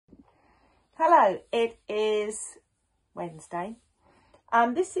Hello, it is Wednesday.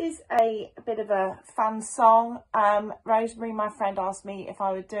 This is a bit of a fun song. Rosemary, my friend, asked me if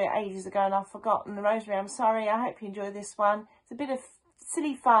I would do it ages ago and I've forgotten. Rosemary, I'm sorry. I hope you enjoy this one. It's a bit of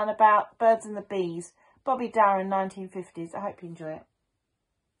silly fun about birds and the bees. Bobby Darin, 1950s. I hope you enjoy it.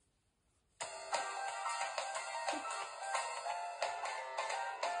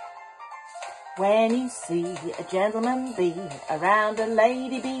 When you see a gentleman bee around a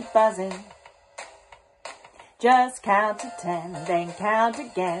lady bee buzzing, just count to 10, then count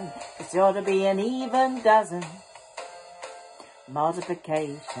again. It's sure to be an even dozen.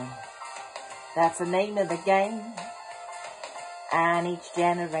 Multiplication, that's the name of the game. And each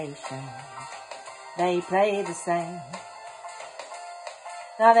generation, they play the same.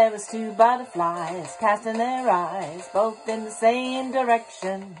 Now there was two butterflies casting their eyes, both in the same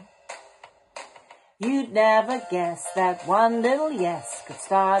direction. You'd never guess that one little yes could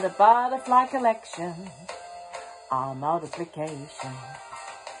start a butterfly collection. Our multiplication,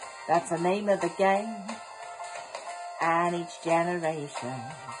 that's the name of the game. And each generation,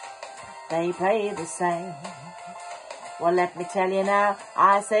 they play the same. Well, let me tell you now,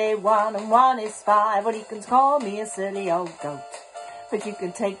 I say 1 and 1 is 5. Well, you can call me a silly old goat, but you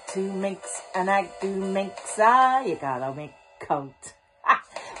can take 2 minks and act 2 minks. You gotta make coat.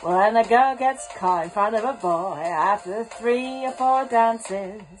 Well, when a girl gets caught in front of a boy after 3 or 4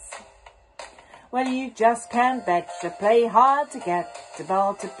 dances, well, you just can't bet she'll play hard to get to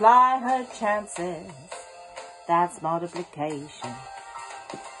multiply her chances. That's multiplication.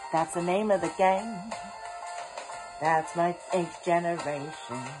 That's the name of the game. That's my each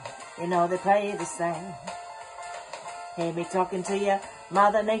generation. You know they play the same. Hear me talking to you.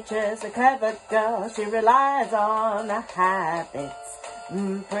 Mother Nature's a clever girl. She relies on her habits.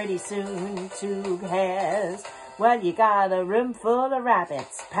 Pretty soon 2 hairs. Well, you got a room full of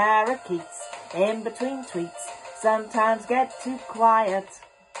rabbits, parakeets, in between tweets, sometimes get too quiet.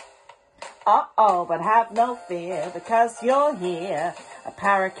 Uh-oh, but have no fear, because you'll hear a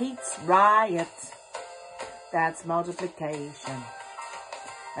parakeet's riot. That's multiplication.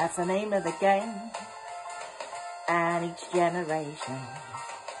 That's the name of the game. And each generation,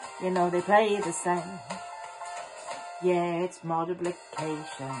 you know they play the same. Yeah, it's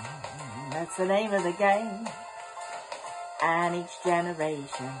multiplication. That's the name of the game. And each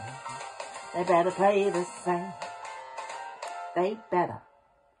generation, they better play the same. They better.